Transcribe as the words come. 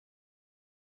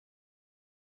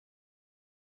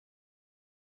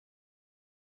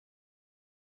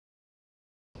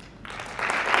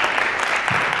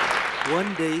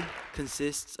One day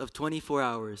consists of 24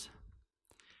 hours.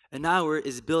 An hour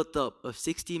is built up of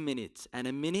 60 minutes, and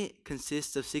a minute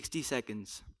consists of 60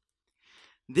 seconds.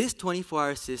 This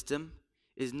 24-hour system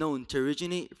is known to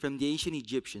originate from the ancient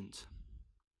Egyptians.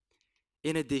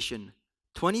 In addition,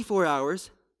 24 hours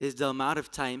is the amount of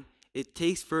time it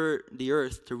takes for the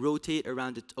Earth to rotate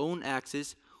around its own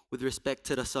axis with respect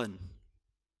to the Sun.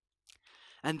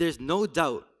 And there's no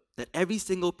doubt that every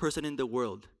single person in the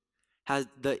world has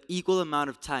the equal amount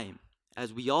of time,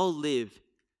 as we all live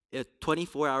at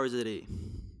 24 hours a day.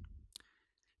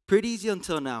 Pretty easy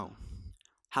until now.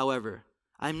 However,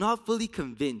 I'm not fully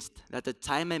convinced that the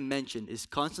time I mentioned is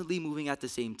constantly moving at the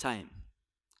same time.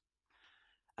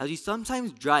 As we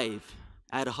sometimes drive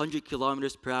at 100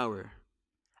 kilometers per hour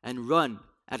and run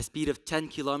at a speed of 10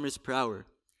 kilometers per hour,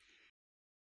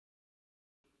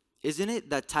 isn't it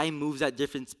that time moves at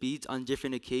different speeds on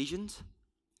different occasions?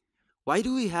 Why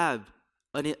do we have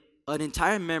an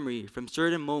entire memory from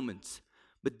certain moments,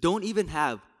 but don't even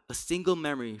have a single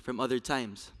memory from other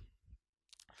times?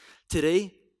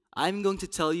 Today, I'm going to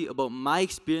tell you about my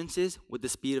experiences with the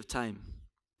speed of time.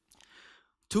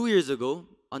 2 years ago,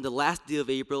 on the last day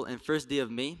of April and first day of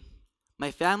May,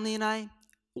 my family and I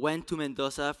went to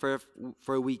Mendoza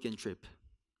for a weekend trip.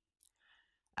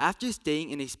 After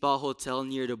staying in a spa hotel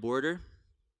near the border,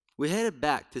 we headed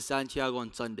back to Santiago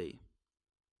on Sunday.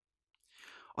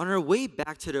 On our way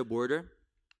back to the border,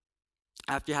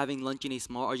 after having lunch in a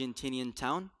small Argentinian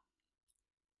town,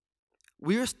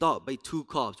 we were stopped by two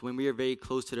cops when we were very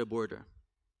close to the border.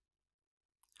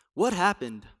 What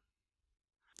happened?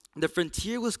 The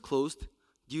frontier was closed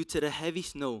due to the heavy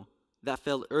snow that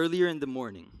fell earlier in the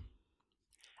morning,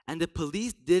 and the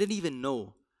police didn't even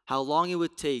know how long it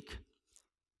would take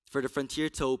for the frontier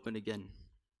to open again.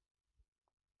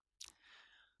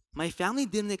 My family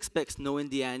didn't expect snow in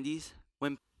the Andes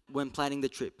when planning the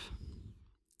trip.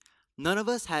 None of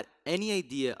us had any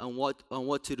idea on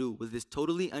what to do with this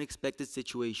totally unexpected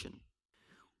situation.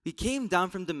 We came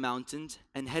down from the mountains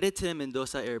and headed to the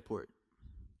Mendoza airport.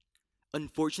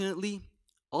 Unfortunately,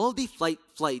 all the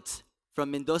flights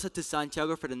from Mendoza to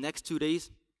Santiago for the next 2 days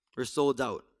were sold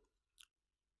out.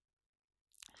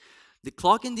 The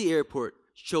clock in the airport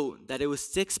showed that it was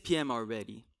 6 p.m.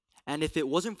 already, and if it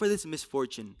wasn't for this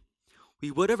misfortune, we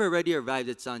would have already arrived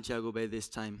at Santiago by this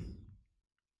time.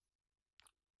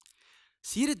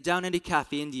 Seated down at a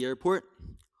cafe in the airport,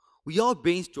 we all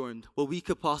brainstormed what we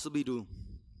could possibly do.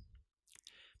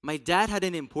 My dad had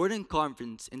an important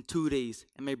conference in 2 days,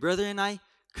 and my brother and I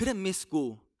couldn't miss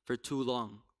school for too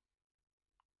long.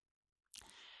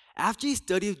 After a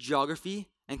study of geography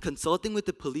and consulting with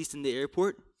the police in the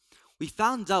airport, we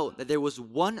found out that there was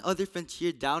one other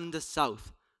frontier down in the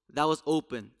south that was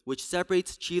open, which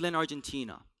separates Chile and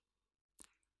Argentina.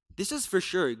 This was for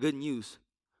sure good news,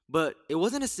 but it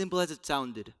wasn't as simple as it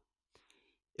sounded.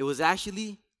 It was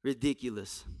actually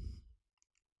ridiculous.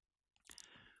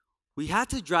 We had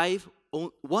to drive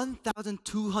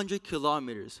 1,200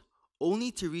 kilometers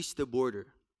only to reach the border,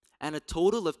 and a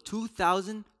total of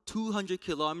 2,200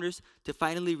 kilometers to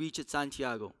finally reach at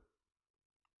Santiago.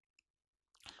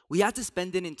 We had to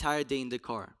spend an entire day in the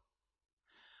car.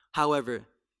 However,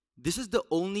 this is the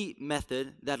only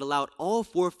method that allowed all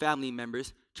 4 family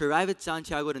members to arrive at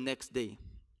Santiago the next day.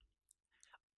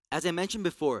 As I mentioned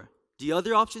before, the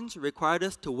other options required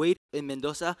us to wait in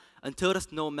Mendoza until the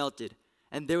snow melted,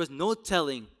 and there was no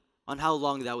telling on how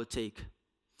long that would take.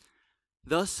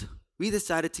 Thus, we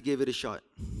decided to give it a shot.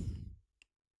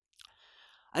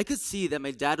 I could see that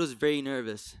my dad was very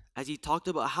nervous as he talked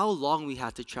about how long we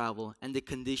had to travel and the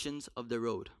conditions of the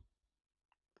road.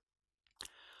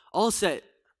 All set,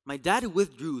 my dad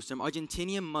withdrew some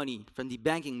Argentinian money from the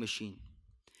banking machine,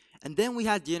 and then we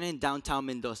had dinner in downtown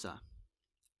Mendoza.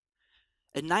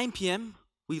 At 9 p.m.,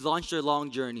 we launched our long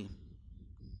journey.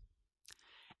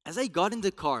 As I got in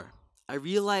the car, I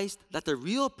realized that the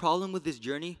real problem with this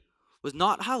journey was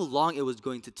not how long it was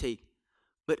going to take,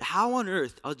 but how on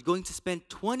earth I was going to spend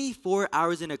 24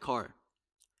 hours in a car.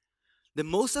 The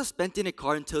most I've spent in a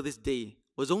car until this day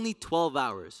was only 12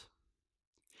 hours.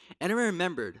 And I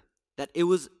remembered that it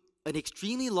was an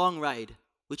extremely long ride,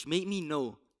 which made me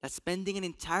know that spending an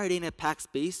entire day in a packed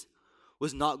space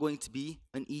was not going to be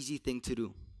an easy thing to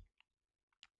do.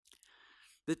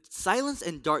 The silence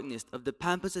and darkness of the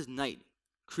Pampas' night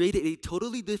created a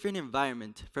totally different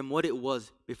environment from what it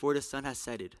was before the sun had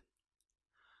set.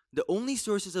 The only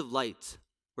sources of light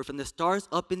were from the stars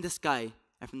up in the sky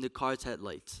and from the car's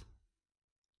headlights.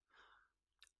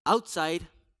 Outside,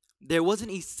 there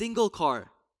wasn't a single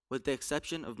car with the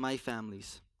exception of my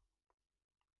family's.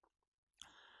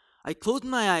 I closed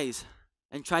my eyes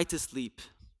and tried to sleep.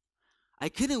 I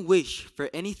couldn't wish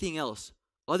for anything else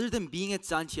other than being at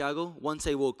Santiago once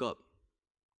I woke up.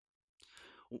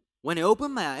 When I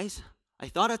opened my eyes, I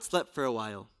thought I'd slept for a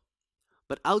while,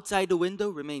 but outside the window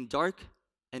remained dark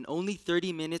and only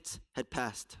 30 minutes had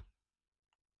passed.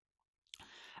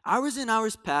 Hours and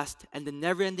hours passed and the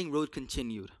never-ending road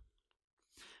continued.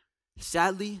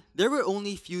 Sadly, there were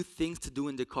only a few things to do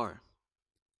in the car.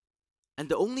 And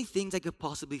the only things I could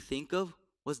possibly think of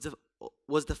was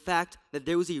the fact that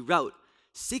there was a route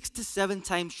 6 to 7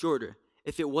 times shorter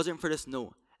if it wasn't for the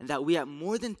snow, and that we had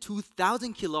more than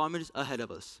 2,000 kilometers ahead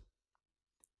of us.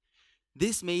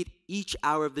 This made each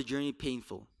hour of the journey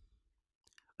painful.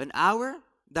 An hour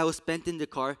that was spent in the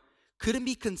car couldn't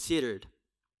be considered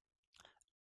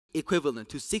equivalent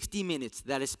to 60 minutes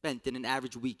that is spent in an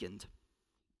average weekend.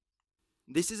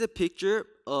 This is a picture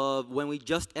of when we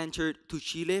just entered to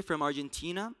Chile from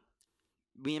Argentina,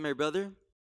 me and my brother.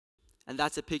 And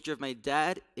that's a picture of my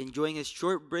dad enjoying his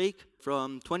short break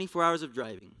from 24 hours of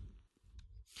driving.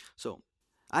 So,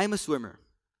 I'm a swimmer.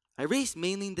 I race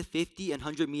mainly in the 50 and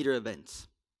 100-meter events.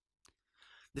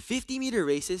 The 50-meter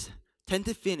races tend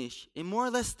to finish in more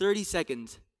or less 30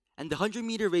 seconds, and the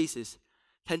 100-meter races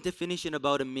tend to finish in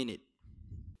about a minute.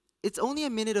 It's only a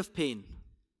minute of pain.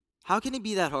 How can it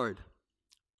be that hard?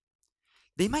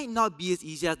 They might not be as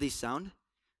easy as they sound,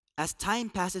 as time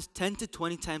passes 10 to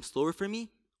 20 times slower for me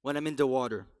when I'm in the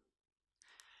water.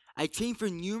 I train for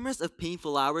numerous of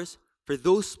painful hours for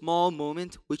those small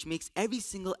moments which makes every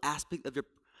single aspect of your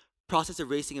process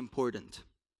of racing important.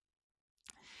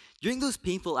 During those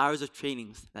painful hours of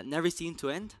trainings that never seem to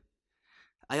end,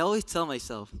 I always tell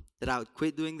myself that I would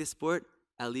quit doing this sport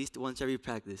at least once every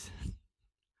practice.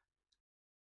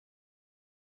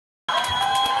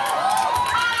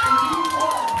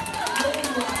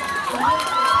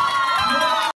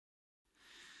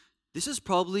 This is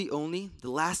probably only the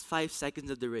last 5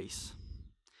 seconds of the race.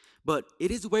 But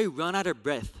it is where I run out of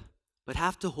breath, but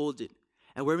have to hold it,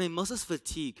 and where my muscles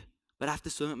fatigue, but have to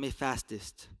swim at my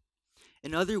fastest.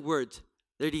 In other words,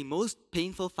 they're the most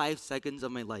painful 5 seconds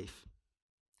of my life.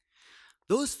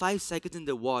 Those 5 seconds in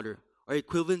the water are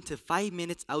equivalent to 5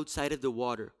 minutes outside of the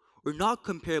water, or not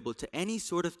comparable to any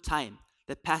sort of time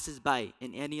that passes by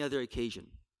in any other occasion.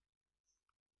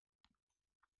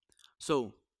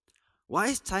 So, why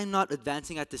is time not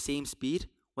advancing at the same speed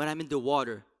when I'm in the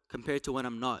water compared to when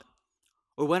I'm not?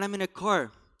 Or when I'm in a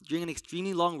car during an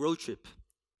extremely long road trip?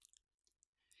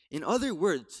 In other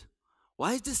words,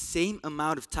 why is the same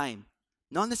amount of time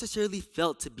not necessarily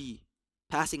felt to be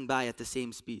passing by at the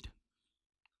same speed?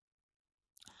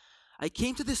 I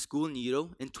came to this school in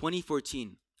Nido in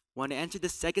 2014 when I entered the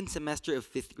second semester of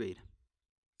 5th grade.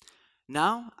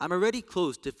 Now, I'm already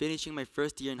close to finishing my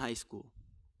first year in high school.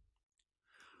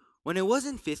 When I was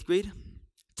in 5th grade,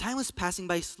 time was passing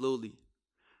by slowly.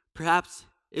 Perhaps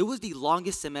it was the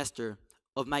longest semester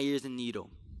of my years in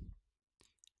Nido.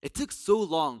 It took so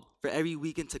long for every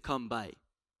weekend to come by.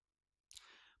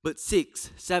 But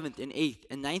 6th, 7th, and 8th,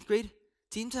 and 9th grade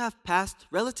seemed to have passed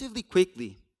relatively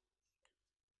quickly.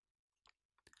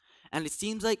 And it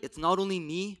seems like it's not only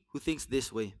me who thinks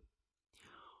this way.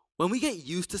 When we get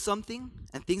used to something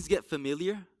and things get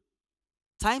familiar,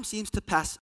 time seems to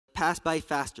pass by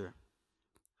faster.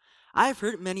 I've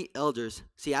heard many elders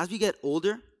say as we get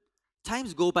older,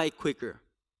 times go by quicker.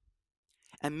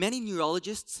 And many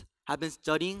neurologists have been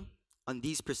studying on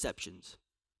these perceptions.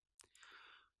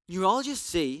 Neurologists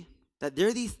say that there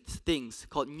are these things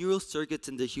called neural circuits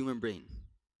in the human brain.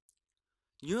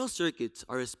 Neural circuits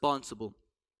are responsible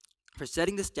for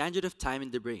setting the standard of time in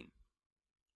the brain.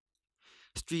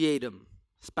 Striatum,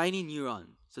 spiny neuron,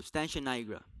 substantia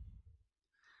nigra.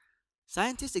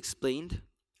 Scientists explained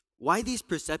why these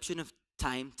perception of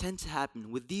time tend to happen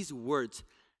with these words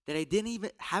that I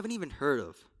haven't even heard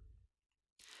of.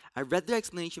 I read their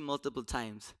explanation multiple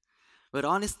times, but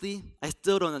honestly, I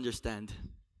still don't understand.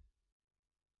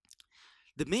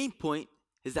 The main point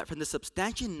is that from the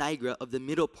substantia nigra of the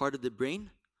middle part of the brain,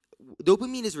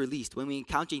 dopamine is released when we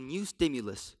encounter a new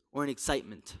stimulus or an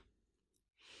excitement.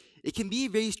 It can be a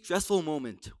very stressful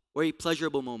moment or a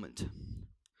pleasurable moment.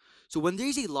 So when there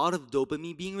is a lot of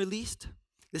dopamine being released,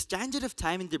 the standard of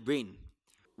time in the brain,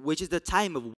 which is the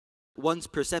time of one's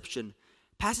perception,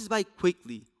 passes by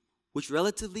quickly, which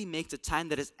relatively makes the time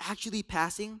that is actually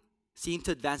passing seem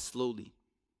to advance slowly.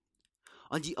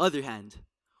 On the other hand,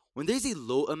 when there is a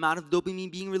low amount of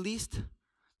dopamine being released,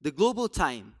 the global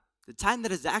time, the time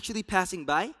that is actually passing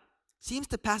by, seems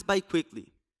to pass by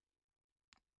quickly.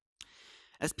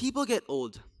 As people get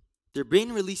old, their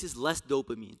brain releases less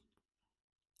dopamine,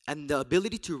 and the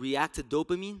ability to react to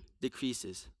dopamine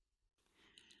decreases.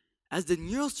 As the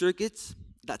neural circuits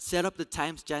that set up the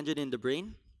time standard in the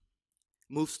brain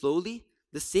move slowly,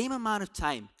 the same amount of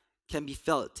time can be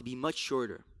felt to be much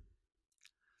shorter.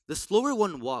 The slower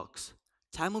one walks,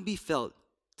 time will be felt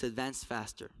to advance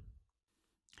faster.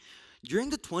 During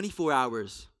the 24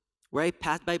 hours where I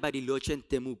passed by Bariloche and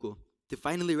Temuco to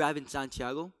finally arrive in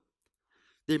Santiago,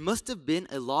 there must have been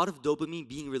a lot of dopamine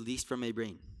being released from my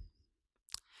brain.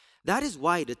 That is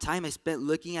why the time I spent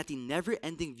looking at the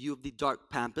never-ending view of the dark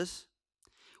pampas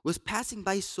was passing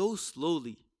by so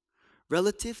slowly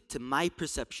relative to my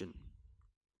perception.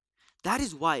 That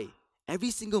is why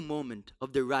every single moment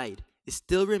of the ride is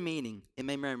still remaining in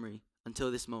my memory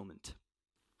until this moment.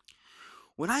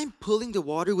 When I'm pulling the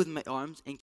water with my arms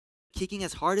and kicking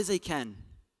as hard as I can,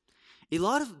 a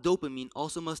lot of dopamine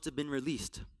also must have been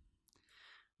released.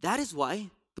 That is why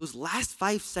those last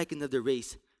 5 seconds of the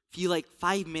race feel like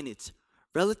 5 minutes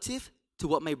relative to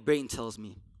what my brain tells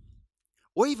me.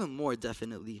 Or even more,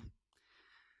 definitely.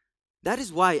 That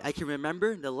is why I can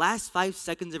remember the last 5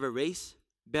 seconds of a race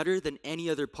better than any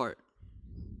other part.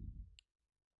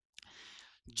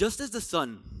 Just as the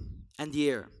sun and the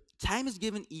air, time is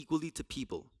given equally to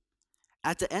people.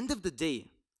 At the end of the day,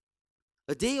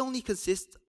 a day only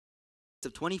consists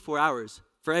of 24 hours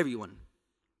for everyone.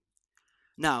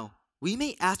 Now, we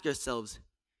may ask ourselves,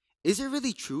 is it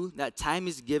really true that time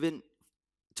is given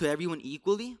to everyone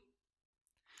equally?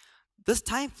 Does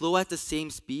time flow at the same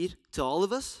speed to all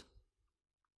of us?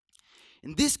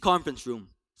 In this conference room,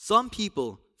 some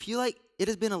people feel like it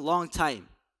has been a long time,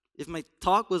 if my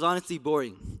talk was honestly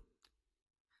boring.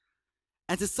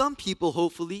 And to some people,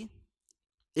 hopefully,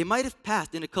 it might have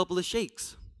passed in a couple of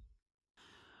shakes.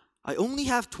 I only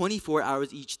have 24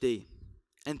 hours each day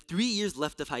and 3 years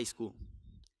left of high school.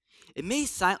 It may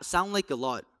sound like a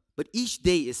lot, but each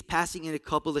day is passing in a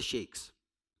couple of shakes.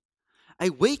 I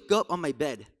wake up on my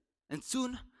bed, and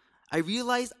soon I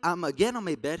realize I'm again on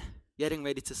my bed, getting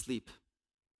ready to sleep.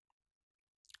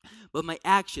 But my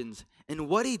actions and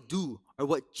what I do are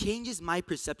what changes my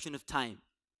perception of time.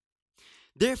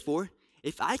 Therefore,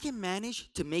 if I can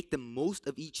manage to make the most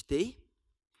of each day,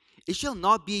 it shall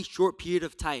not be a short period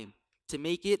of time to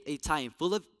make it a time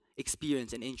full of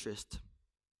experience and interest.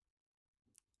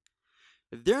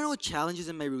 If there are no challenges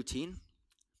in my routine,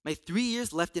 my 3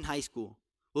 years left in high school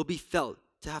will be felt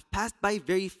to have passed by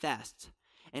very fast,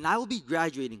 and I will be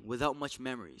graduating without much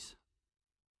memories.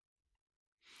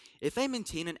 If I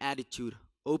maintain an attitude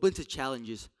open to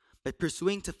challenges by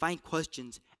pursuing to find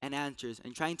questions and answers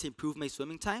and trying to improve my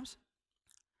swimming times,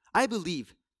 I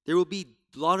believe there will be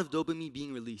a lot of dopamine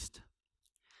being released.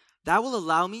 That will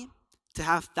allow me to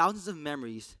have thousands of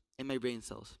memories in my brain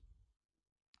cells.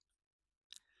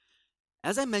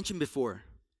 As I mentioned before,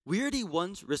 we are the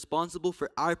ones responsible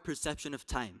for our perception of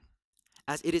time,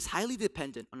 as it is highly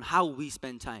dependent on how we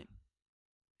spend time.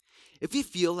 If we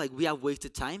feel like we have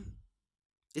wasted time,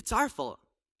 it's our fault.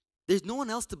 There's no one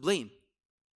else to blame.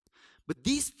 But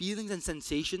these feelings and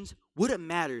sensations wouldn't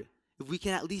matter if we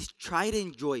can at least try to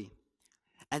enjoy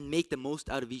and make the most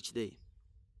out of each day.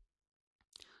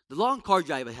 The long car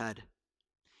drive I had,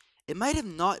 it might have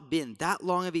not been that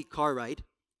long of a car ride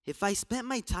if I spent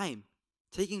my time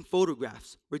taking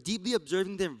photographs or deeply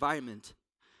observing the environment,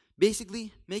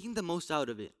 basically making the most out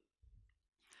of it.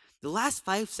 The last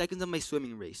 5 seconds of my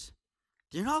swimming race,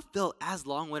 they're not felt as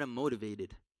long when I'm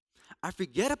motivated. I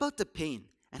forget about the pain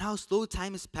and how slow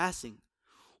time is passing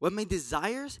when my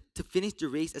desires to finish the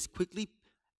race as quickly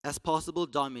as possible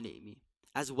dominate me,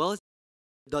 as well as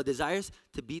the desires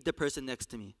to beat the person next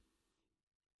to me.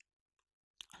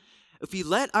 If we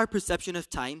let our perception of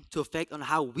time to affect on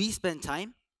how we spend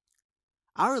time,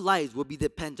 our lives will be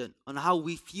dependent on how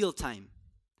we feel time.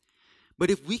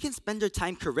 But if we can spend our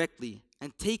time correctly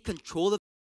and take control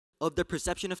of the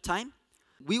perception of time,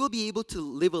 we will be able to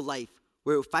live a life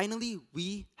where finally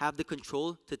we have the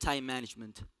control to time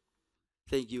management.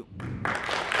 Thank you.